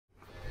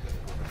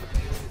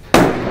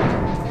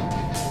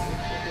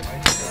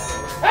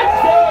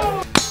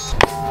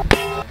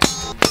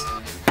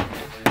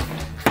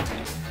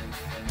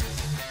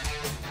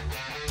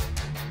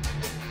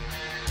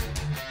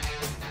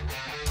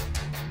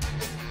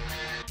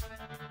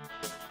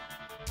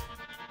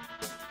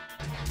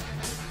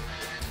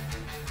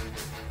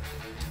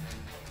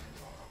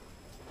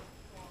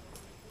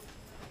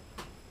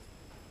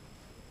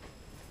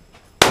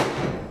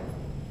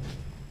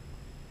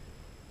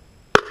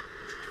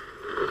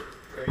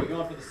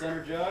going for the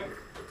center jug?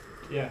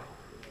 Yeah.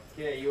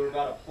 Okay, you were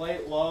about a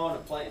plate low and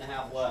a plate and a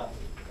half left.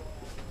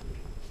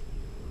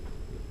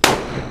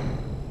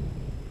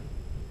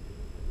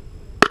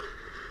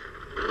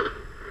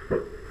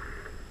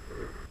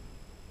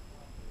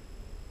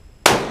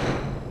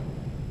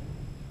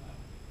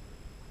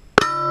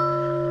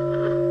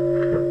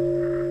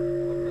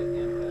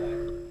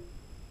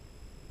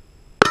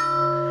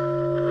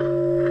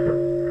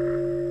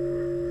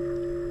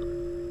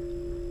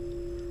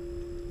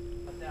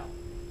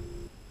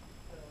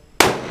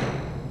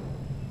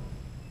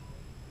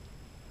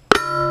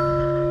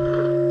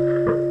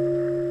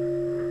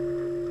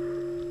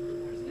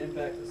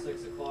 Impact at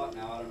 6 o'clock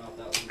now. I don't know if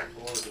that was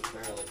before or just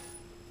barely.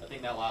 I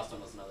think that last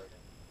one was another hit.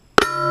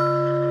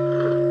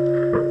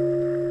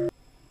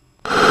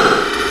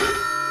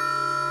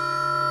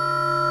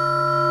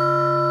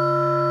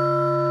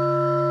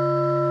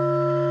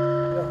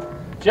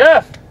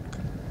 Jeff,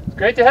 it's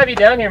great to have you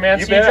down here, man.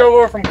 You so you bet. drove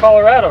over from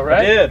Colorado, right?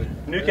 I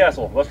did.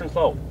 Newcastle, Western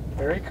Slope.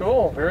 Very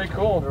cool, very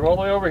cool. They're all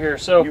the way over here.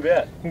 So You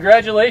bet.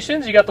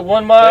 congratulations, you got the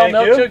 1 mile Thank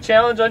milk you. jug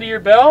challenge under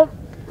your belt.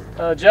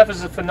 Jeff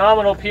is a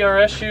phenomenal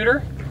PRS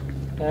shooter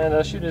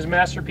and shooting his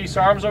masterpiece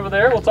arms over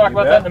there. We'll talk You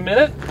about bet. that in a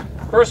minute.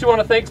 First, we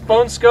want to thank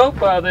Phone Scope.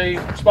 They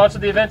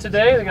sponsored the event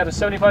today. They got a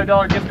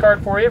 $75 gift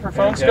card for you for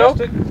Phone Scope.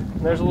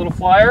 And there's a little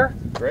flyer.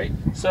 Great.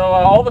 So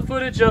all the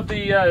footage of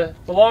the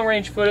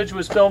long-range footage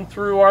was filmed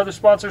through our other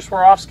sponsor,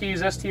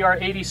 Swarovski's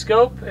STR-80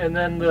 scope, and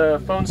then the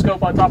Phone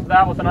Scope on top of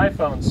that with an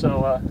iPhone.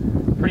 So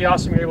pretty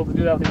awesome you're able to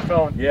do that with your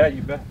phone. Yeah,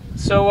 you bet.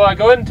 So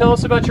go ahead and tell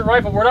us about your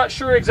rifle. We're not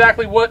sure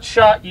exactly what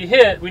shot you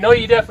hit. We know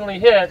you definitely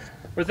hit.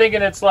 We're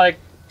thinking it's like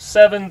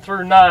 7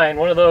 through 9,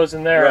 one of those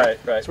in there. Right.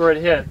 That's where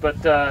it hit. But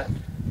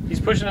he's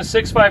pushing a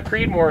 6.5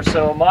 Creedmoor,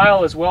 so a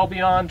mile is well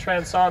beyond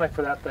transonic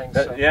for that thing.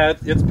 So. Yeah,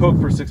 it's poked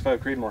for 6.5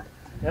 Creedmoor.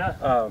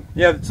 Yeah.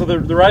 Yeah, so the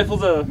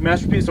rifle's a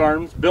Masterpiece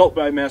Arms, built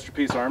by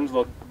Masterpiece Arms.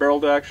 The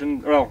barreled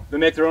action, well, they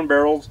make their own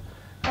barrels.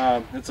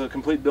 It's a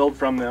complete build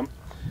from them.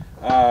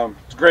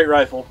 It's a great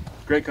rifle,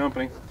 great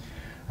company.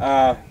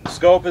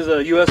 Scope is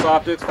a US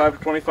Optics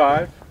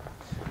 5-25.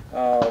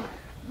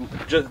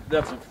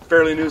 That's a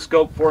fairly new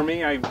scope for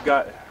me. I've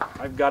got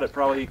it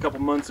probably a couple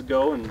months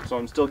ago, and so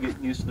I'm still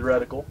getting used to the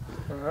reticle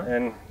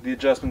and the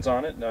adjustments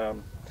on it.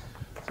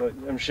 So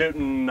I'm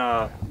shooting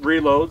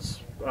reloads,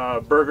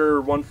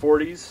 Berger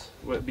 140s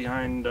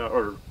behind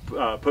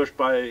pushed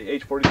by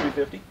H40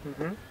 350.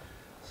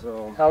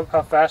 So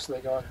how fast are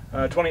they going?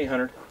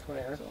 2800.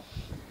 2800. So,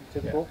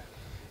 Typical.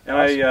 yeah. And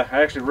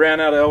I actually ran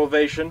out of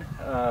elevation,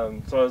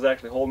 so I was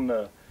actually holding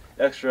an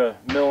extra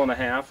 1.5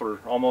 mils, or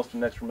almost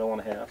an extra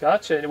 1.5 mils.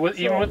 Gotcha.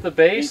 Even with the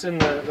base and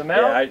the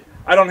mount? Yeah,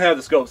 I don't have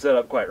the scope set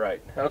up quite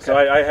right. Okay. So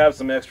I have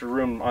some extra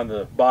room on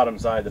the bottom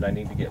side that I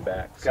need to get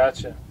back. So.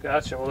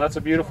 Gotcha. Well, that's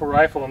a beautiful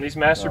rifle, and these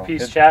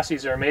Masterpiece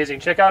chassis are amazing.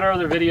 Check out our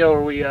other video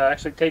where we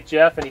actually take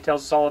Jeff and he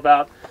tells us all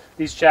about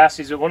these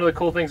chassis. But one of the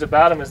cool things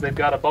about them is they've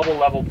got a bubble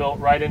level built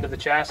right into the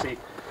chassis,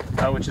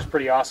 which is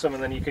pretty awesome.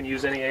 And then you can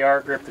use any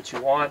AR grip that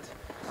you want.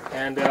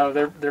 And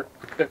the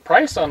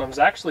price on them is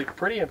actually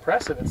pretty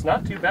impressive. It's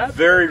not too bad.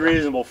 Very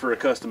reasonable for a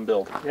custom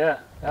build. Yeah,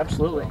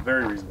 absolutely.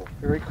 Very reasonable.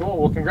 Very cool.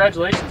 Well,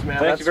 congratulations, man.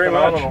 Thank you very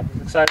phenomenal.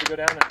 much. Excited to go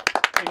down and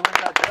take a look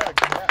at that jug.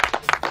 Yeah.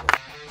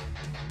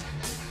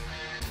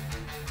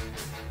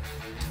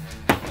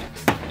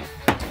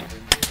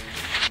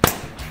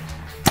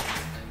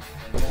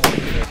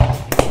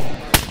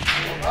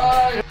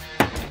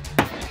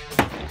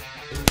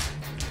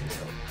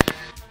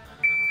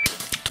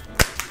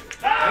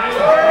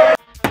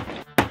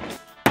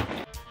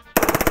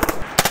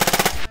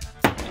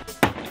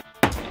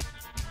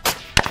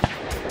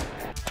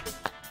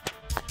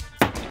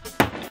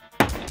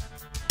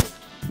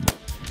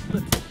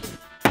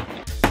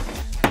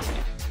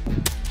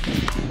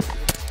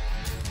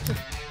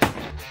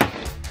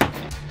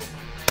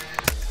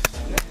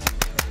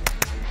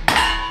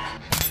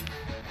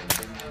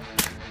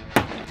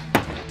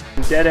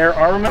 Dead Air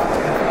Armament.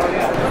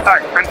 Hi,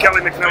 I'm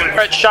Kelly McMillan.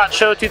 We're at SHOT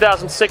Show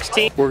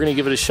 2016. We're going to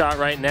give it a shot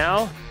right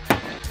now.